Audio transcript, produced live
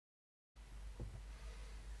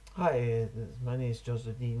Hi, my name is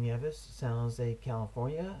Joseph D. Nieves, San Jose,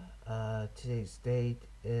 California. Today's date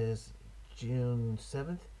is June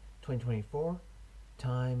 7th, 2024.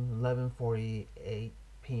 Time 11:48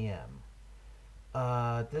 p.m.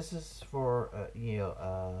 This is for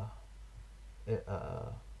been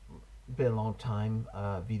a long time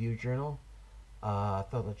video journal. I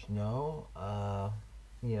thought I'd let you know.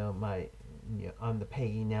 My I'm the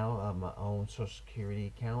payee now of my own Social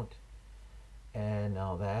Security account and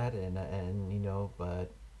all that, and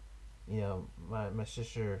but my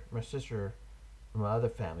sister, my other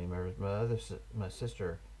family members, my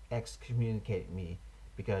sister excommunicated me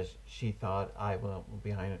because she thought I went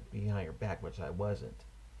behind her back, which I wasn't.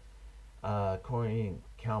 According to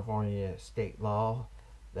California state law,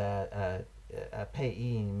 that a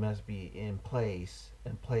payee must be in place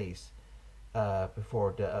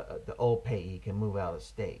before the old payee can move out of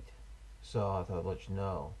state. So I thought I'd let you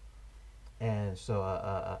know. And so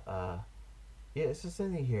yeah, it's just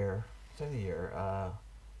in here. It's in here.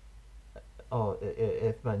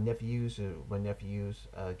 If my nephews,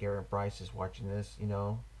 Garrett Bryce is watching this,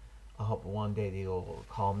 I hope one day they'll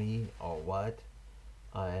call me or what,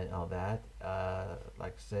 and all that.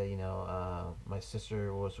 Like I say, my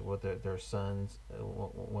sister was with their sons,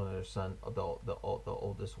 one of their sons, the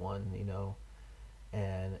oldest one,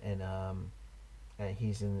 and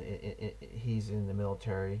he's in the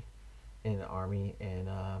military, in the army, and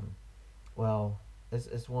well,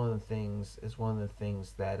 it's one of the things. It's one of the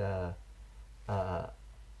things that uh,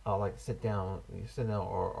 I like to sit down,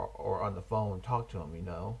 or on the phone, talk to him.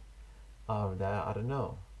 That I don't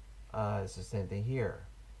know. It's the same thing here.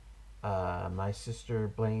 My sister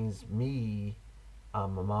blames me, my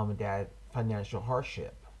mom and dad, financial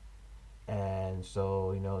hardship, and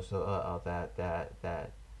so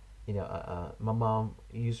my mom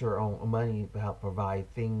used her own money to help provide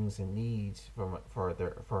things and needs for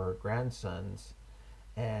her grandsons,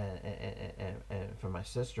 and for my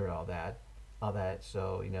sister, all that.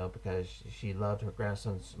 So because she loved her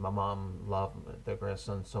grandsons, my mom loved the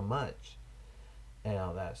grandsons so much, and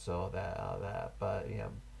all that. But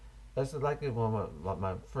that's like one of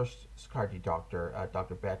my first cardiac doctor,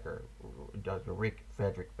 Dr. Becker, Dr. Rick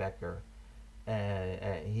Frederick Becker,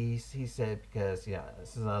 and he said, because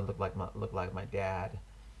since I look like my dad,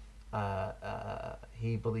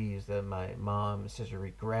 he believes that my mom and sister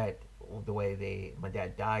regret the way my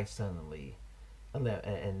dad died suddenly,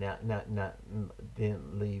 and not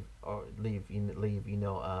didn't leave, or leave did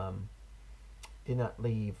not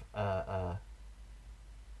leave,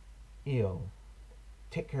 you know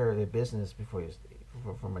take care of their business before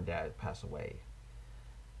my dad passed away.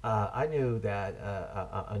 I knew that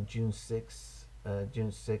on June 6th,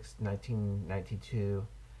 1992,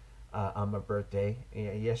 on my birthday.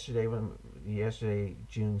 Yesterday,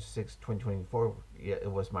 June 6th, 2024. Yeah,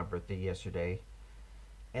 it was my birthday yesterday,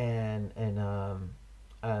 and June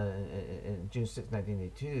 6th,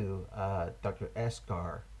 1982, Dr.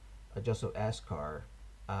 Escar, Joseph Escar,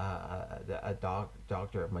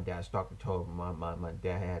 doctor, my dad's doctor, told my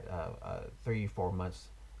dad had 3 or 4 months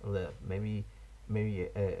left, maybe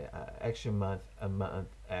extra a month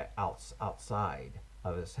outside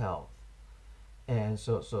of his health. And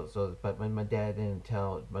but my dad didn't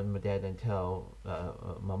tell my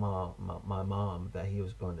mom that he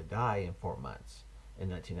was going to die in 4 months in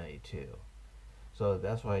 1992. So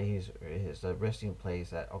that's why his resting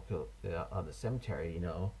place on the cemetery,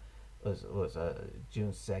 was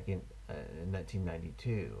June 2nd,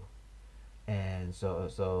 1992, and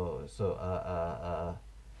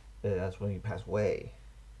that's when he passed away,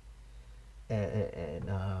 and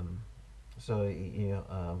so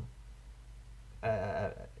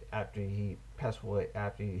after he passed away,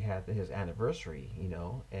 after he had his anniversary,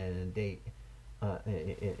 and date,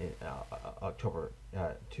 in October,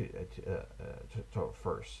 October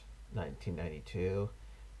 1st, 1992,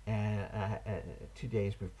 and 2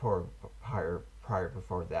 days prior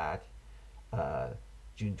before that, uh,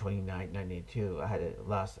 June 29th, 1992, I had a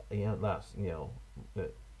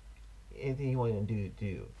anything you want to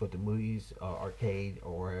do, go to movies, arcade,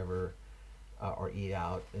 or wherever, or eat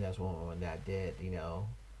out, and that's what my dad did.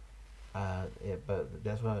 But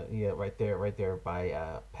that's when, right there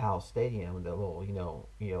by Pal Stadium, the little,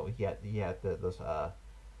 he had those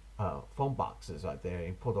phone boxes right there.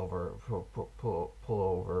 He pull over,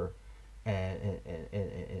 and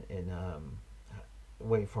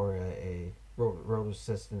wait for a road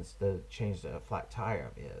assistance to change the flat tire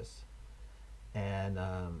of his, and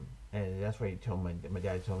that's where my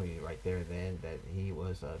dad told me right there then that he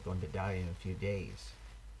was going to die in a few days.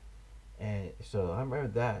 And so I remember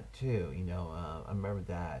that too. I remember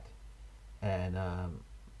that, and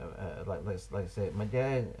like I said, my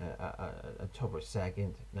dad, October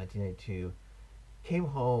 2nd, 1982, came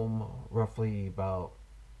home roughly about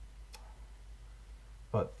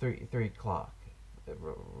three o'clock,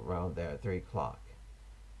 around there, 3 o'clock,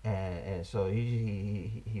 and so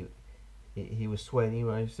he was sweating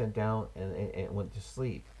when he sat down and went to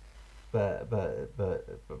sleep. But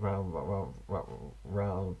around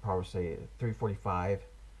probably say 3:45,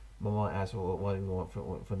 my mom asked what he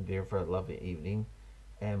wanted from dinner for a lovely evening,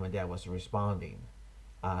 and my dad wasn't responding.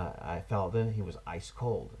 I felt it. He was ice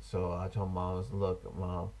cold. So I told mom, "Look,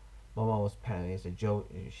 mom." My mom was panicking. I said, "Joe,"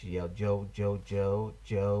 she yelled, "Joe, Joe, Joe,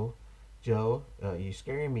 Joe, Joe, you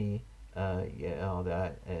scaring me." Yeah, all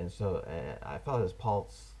that. And so I felt his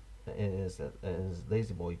pulse in his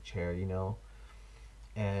lazy boy chair,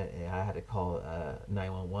 and I had to call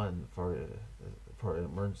 911 for an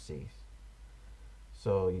emergency.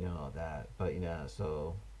 So that, but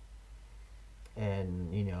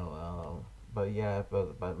and but yeah,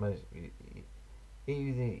 but my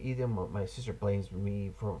either my sister blames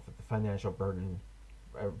me for the financial burden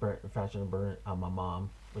on my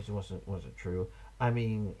mom, which wasn't true. I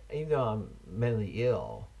mean, even though I'm mentally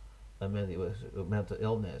ill, mentally with mental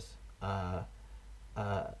illness, uh,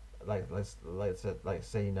 like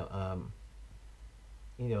say you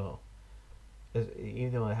know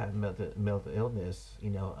I had mental illness,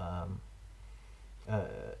 uh,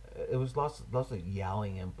 it was lots of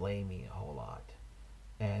yelling and blaming a whole lot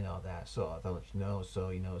and all that. So I thought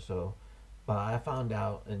so. But I found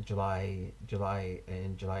out in July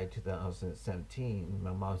 2017,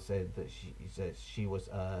 my mom said that she was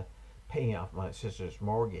paying off my sister's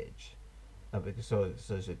mortgage, because so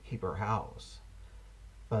she could keep her house.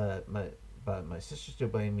 But my sister still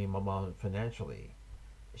blamed me and my mom financially.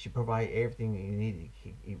 She provided everything you needed,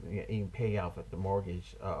 even pay off the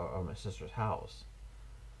mortgage on my sister's house.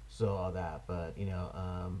 So all that, but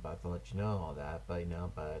but to let you know all that, but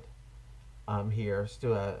I'm here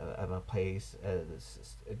still at my place,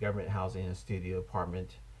 this government housing and studio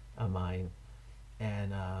apartment of mine,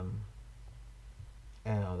 and all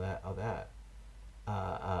that.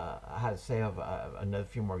 I had to save another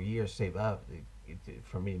few more years, save up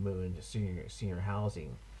for me to move into senior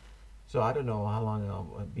housing. So I don't know how long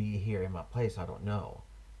I'll be here in my place. I don't know,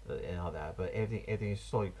 and all that. But everything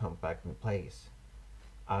slowly comes back into place.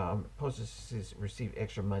 I'm supposed to receive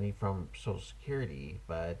extra money from Social Security,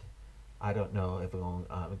 but I don't know if I'm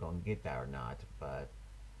going to get that or not. But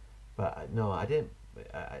no, I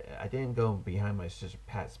didn't go behind my sister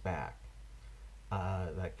Pat's back.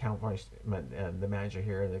 That California, the manager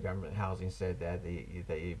here in the government housing said that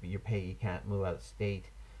your payee can't move out of the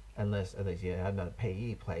state unless you have another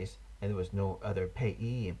payee in place, and there was no other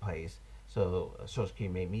payee in place. So Social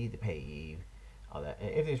Security made me the payee. All that, and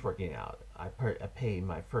everything's working out. I paid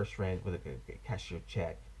my first rent with a cashier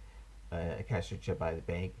check, a cashier check by the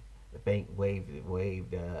bank. The bank waived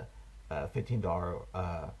 $15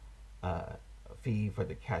 uh, fee for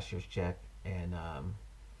the cashier's check, and I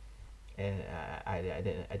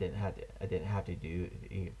didn't have to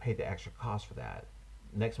pay the extra cost for that.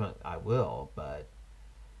 Next month I will, but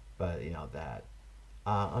that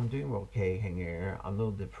I'm doing okay, hanging here. I'm a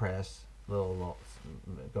little depressed, gonna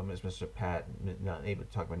miss Mr. Pat, not able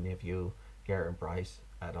to talk to my nephew Garrett and Bryce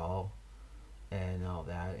at all, and all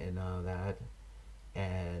that,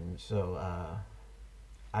 and so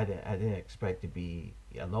I didn't expect to be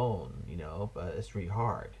alone, but it's really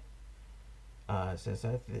hard. Since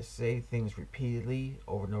I have to say things repeatedly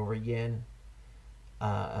over and over again,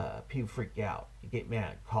 people freak out. You get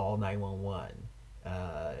mad. Call 911.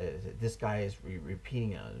 This guy is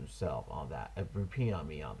repeating on himself on that, repeating on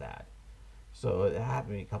me on that. So it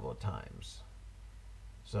happened to me a couple of times.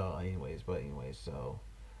 So,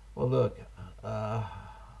 well, look,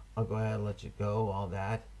 I'll go ahead and let you go. All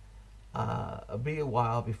that. It'll be a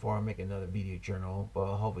while before I make another video journal,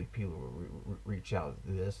 but hopefully people will reach out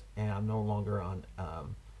to this. And I'm no longer on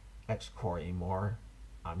Xcore anymore.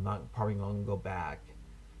 I'm not probably going to go back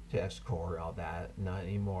to Xcore, all that, not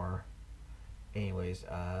anymore. But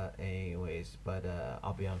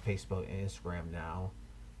I'll be on Facebook and Instagram now.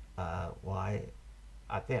 Why?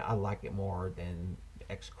 I think I like it more than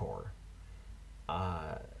Xcore.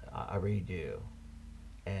 I really do.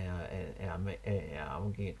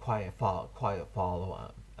 I'm getting quiet follow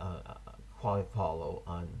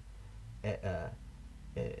on uh, uh,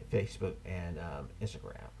 Facebook and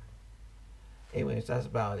Instagram. Anyways, that's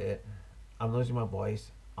about it. I'm losing my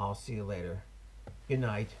voice. I'll see you later. Good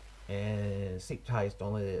night, and sleep tight.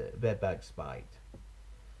 Don't let the bed bugs bite.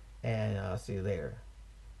 And I'll see you later.